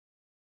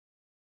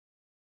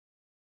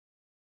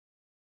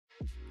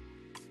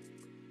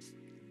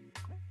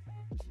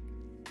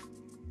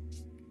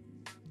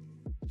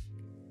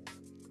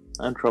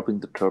I'm dropping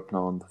the turp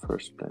now in the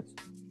first place.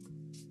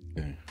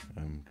 Okay,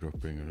 I'm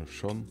dropping a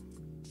Sean.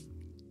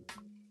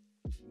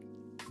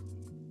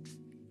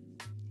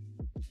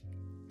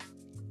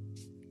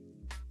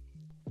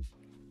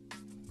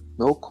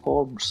 No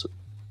corms.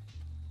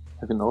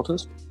 Have you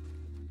noticed?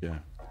 Yeah,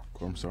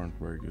 corms aren't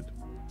very good.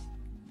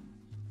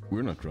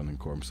 We're not running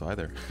corms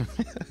either.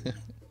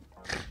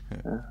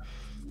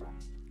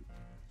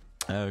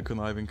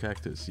 Conniving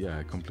cactus, yeah,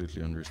 I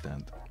completely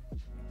understand.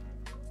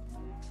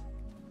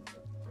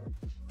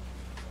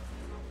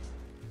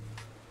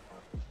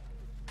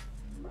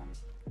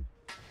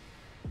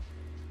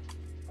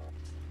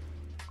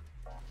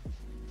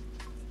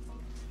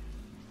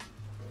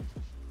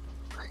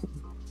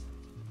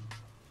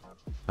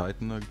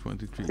 Titanug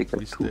 23,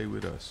 please stay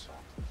with us.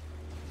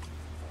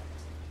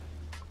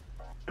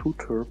 2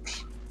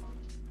 turps.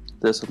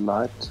 There's a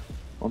light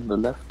on the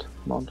left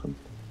mountain.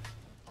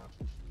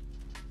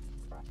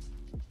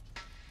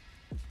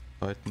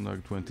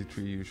 Titanug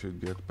 23, you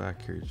should get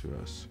back here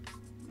to us.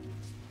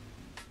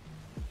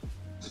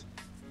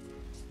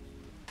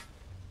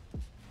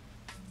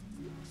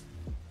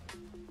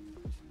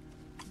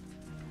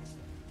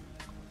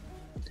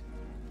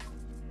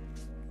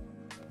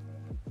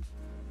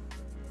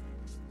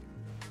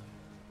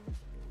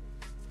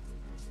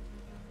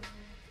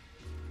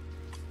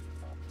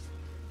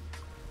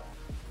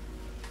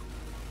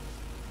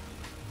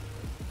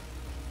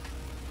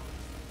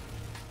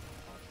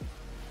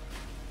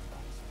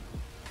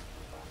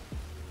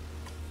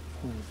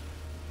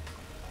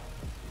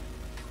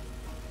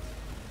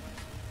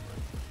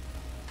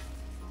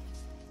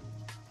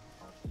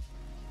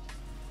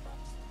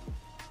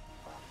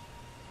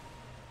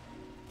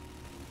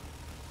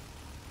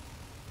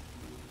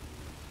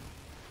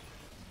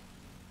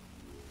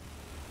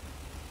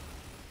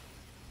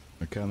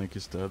 Mechanic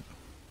is dead.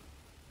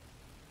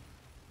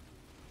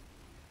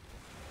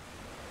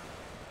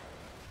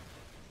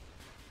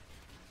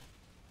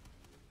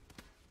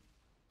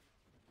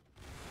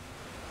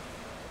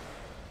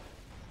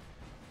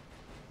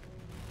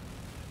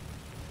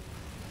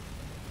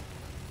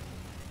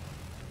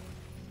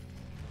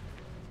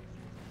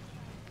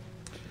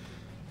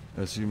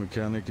 SU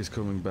Mechanic is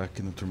coming back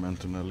in the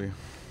Tormentor Nelly.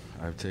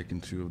 I've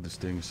taken 2 of the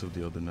stings of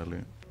the other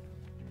Nelly.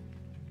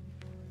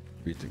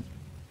 Beating.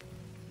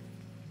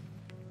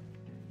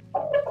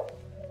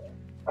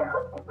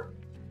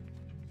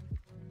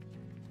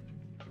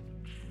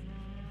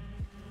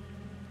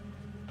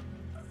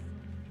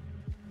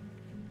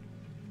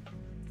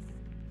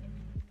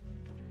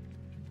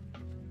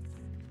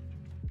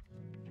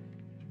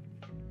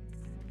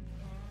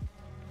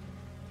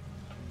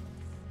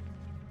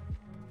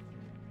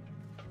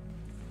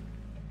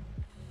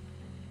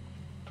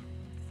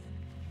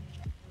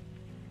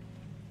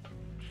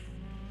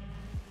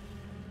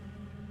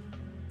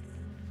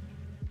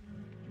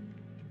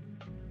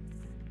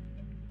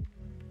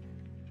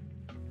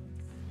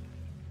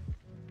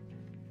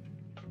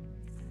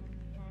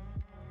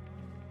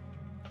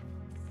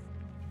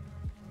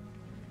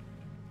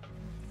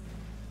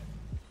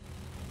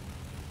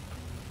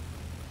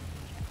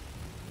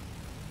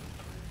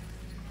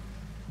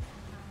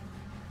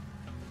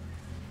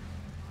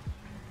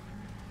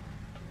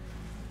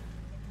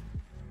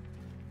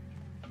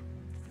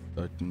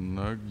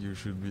 Nug, you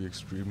should be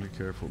extremely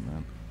careful,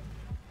 man.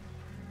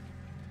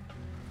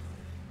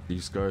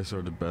 These guys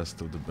are the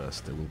best of the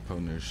best. They will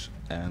punish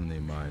any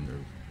minor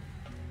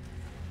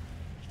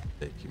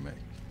mistake you make.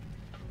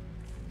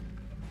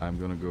 I'm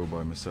gonna go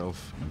by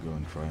myself. I'm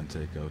going to try and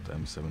take out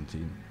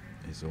M17.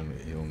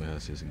 He only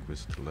has his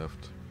Inquisitor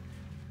left.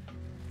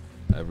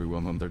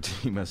 Everyone on their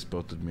team has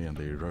spotted me and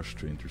they rush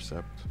to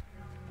intercept.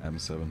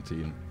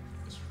 M17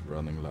 is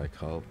running like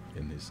hell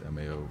in his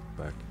MAO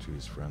back to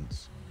his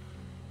friends.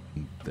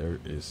 And there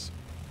is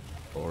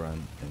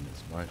Oran in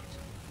his might.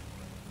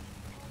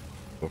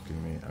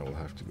 Blocking me, I will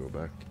have to go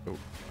back. Oh,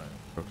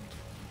 I hooked.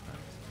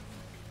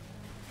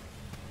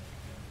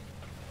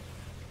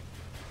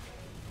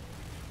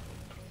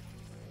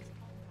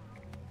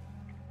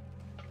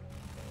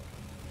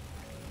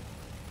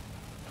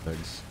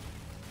 Legs.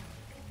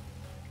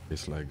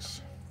 His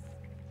legs.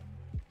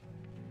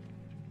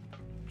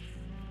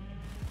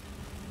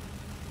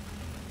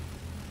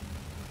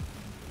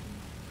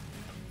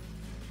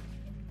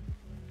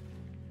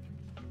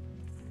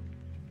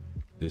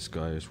 This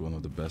guy is one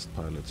of the best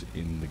pilots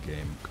in the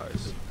game,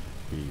 guys.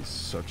 He's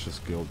such a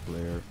skilled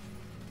player,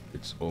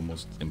 it's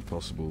almost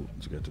impossible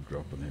to get a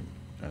drop on him.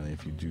 And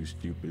if you do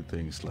stupid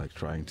things like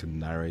trying to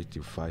narrate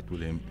your fight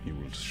with him, you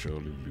will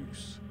surely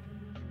lose.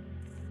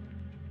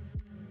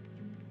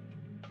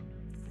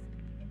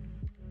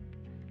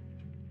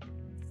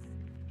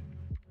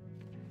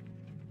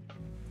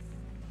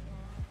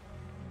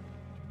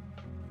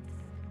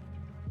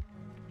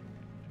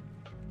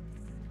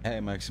 Hey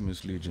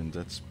Maximus Legion,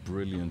 that's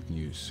brilliant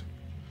news.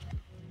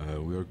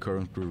 We are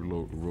currently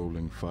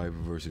rolling 5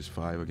 versus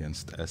 5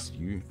 against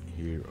SU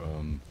here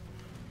on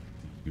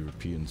the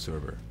European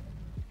server.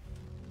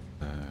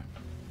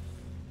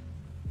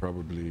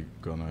 Probably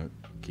gonna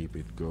keep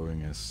it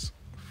going as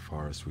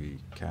far as we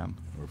can,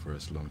 or for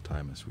as long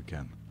time as we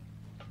can.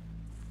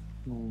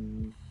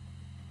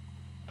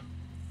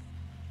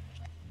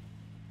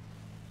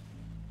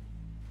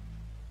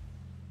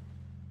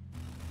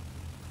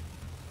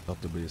 Not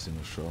the base in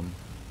the sun.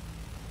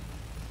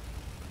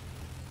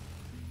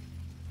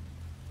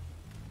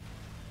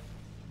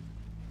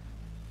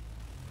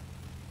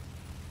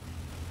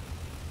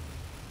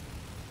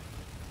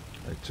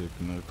 I took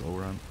note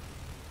Oran.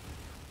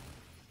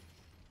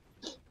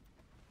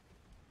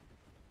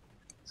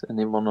 Is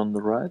anyone on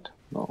the right?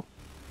 No.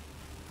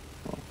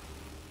 No.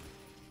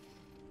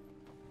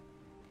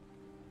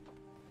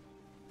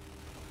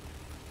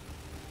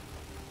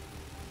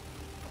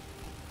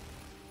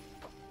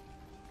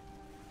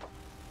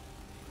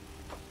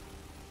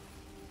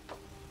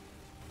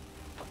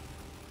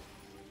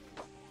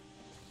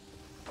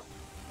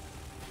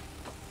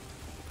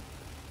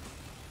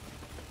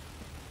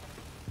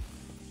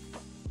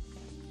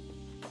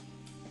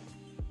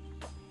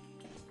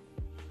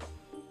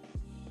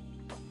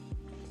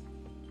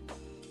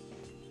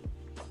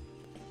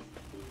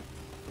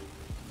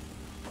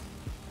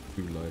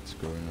 Two lights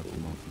going up the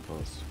mountain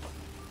pass.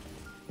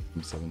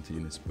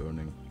 M17 is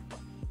burning.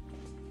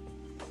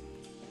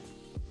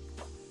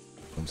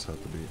 Bombs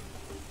had to be.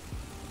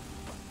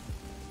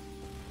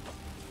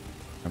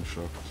 I'm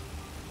shocked.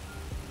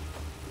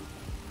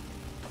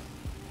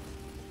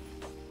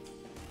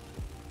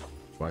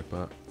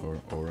 Viper or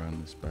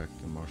Oran is back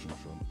in Martian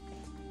front.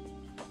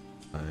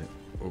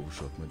 I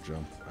overshot my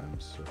jump. I'm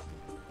so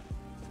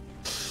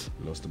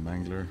lost the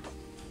mangler.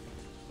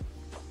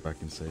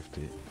 Back in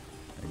safety.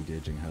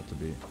 Engaging had to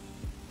be.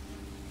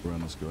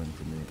 Oran is going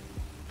for me.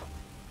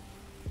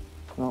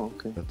 Oh,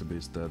 okay. Had to be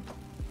dead.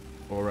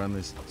 Oran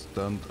is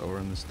stunned.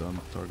 Oran is stunned.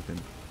 Targeting.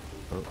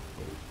 Oh.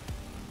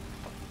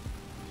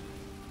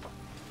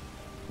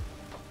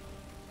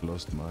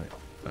 Lost my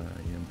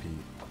EMP.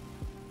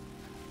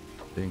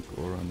 Think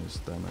Oran is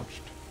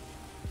damaged.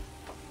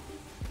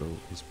 So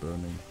he's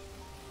burning.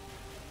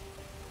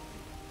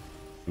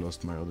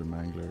 Lost my other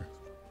mangler.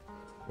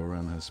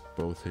 Oran has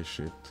both his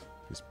shit.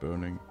 He's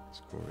burning.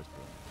 His core is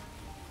burning.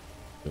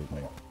 Killed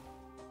me.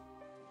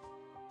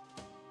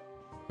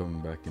 Going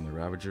back in the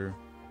Ravager.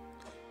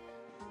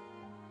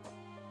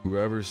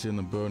 Whoever's in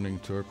a burning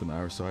turp on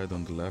our side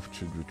on the left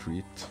should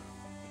retreat.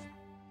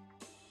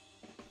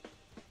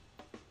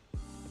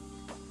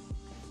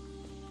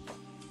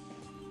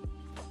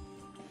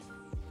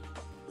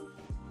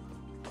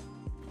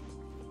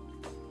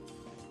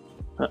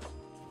 Got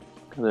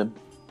him.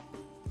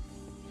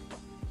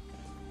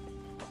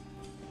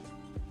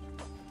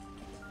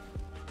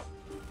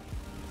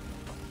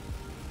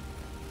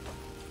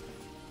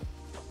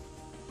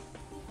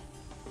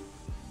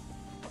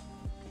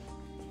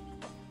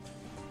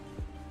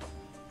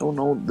 Oh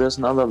no, there's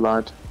another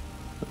light.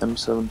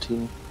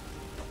 M17.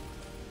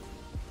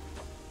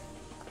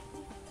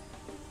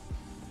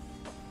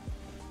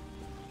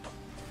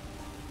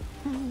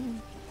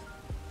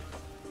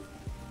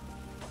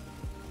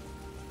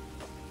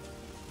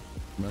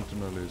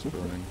 Mentonelli is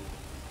burning.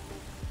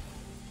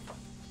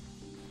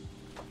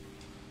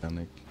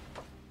 Panic.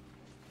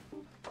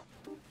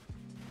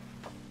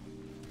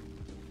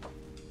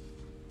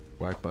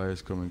 White Eye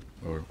is coming,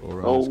 or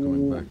Oran is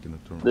coming back in the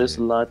turn. There's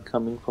a light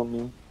coming from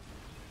me.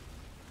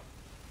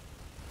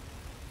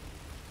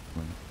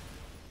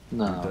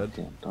 No, You're dead?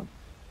 okay, I'm done.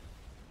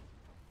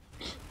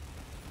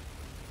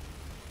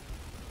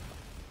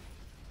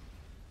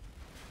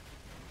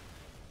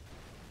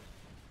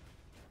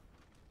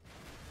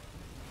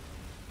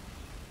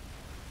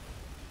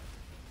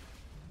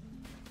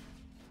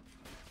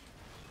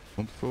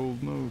 Don't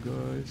fold, no,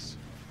 guys.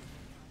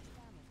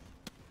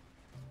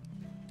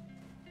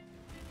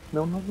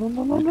 No, no, no,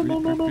 no, no, no, no,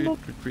 no, no, no.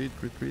 Retreat,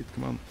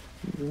 come on.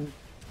 Yeah.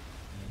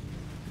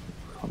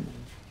 Come on.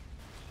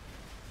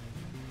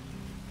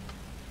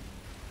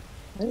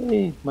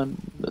 Hey, man.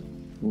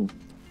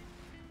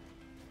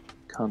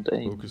 Can't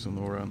aim. Focus on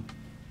Oran.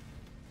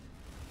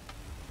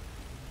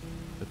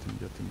 Get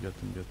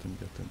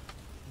him.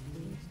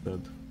 He's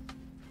dead.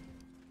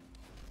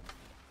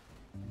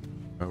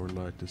 Our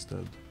light is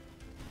dead.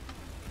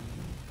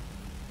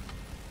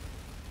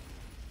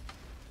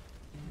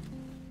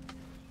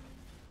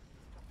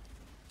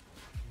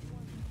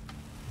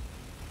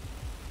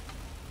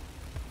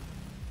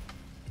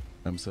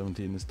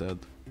 M17 is dead.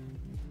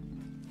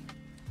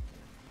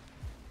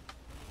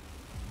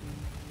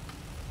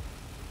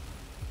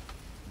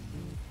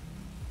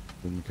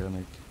 The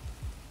mechanic.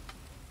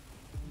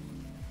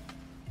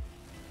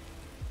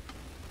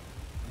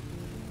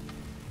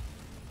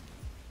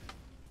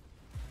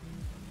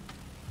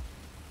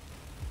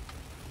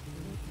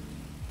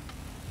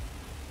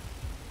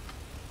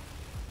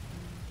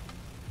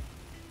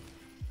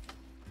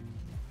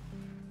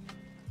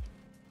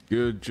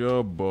 Good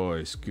job,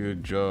 boys.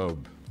 Good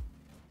job.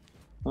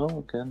 Oh,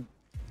 again.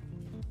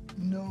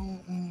 No.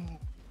 No.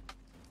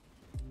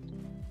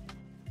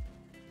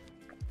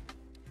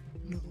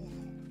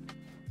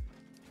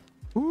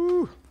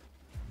 Woo!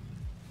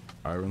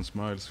 Iron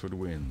Smiles for the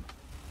win.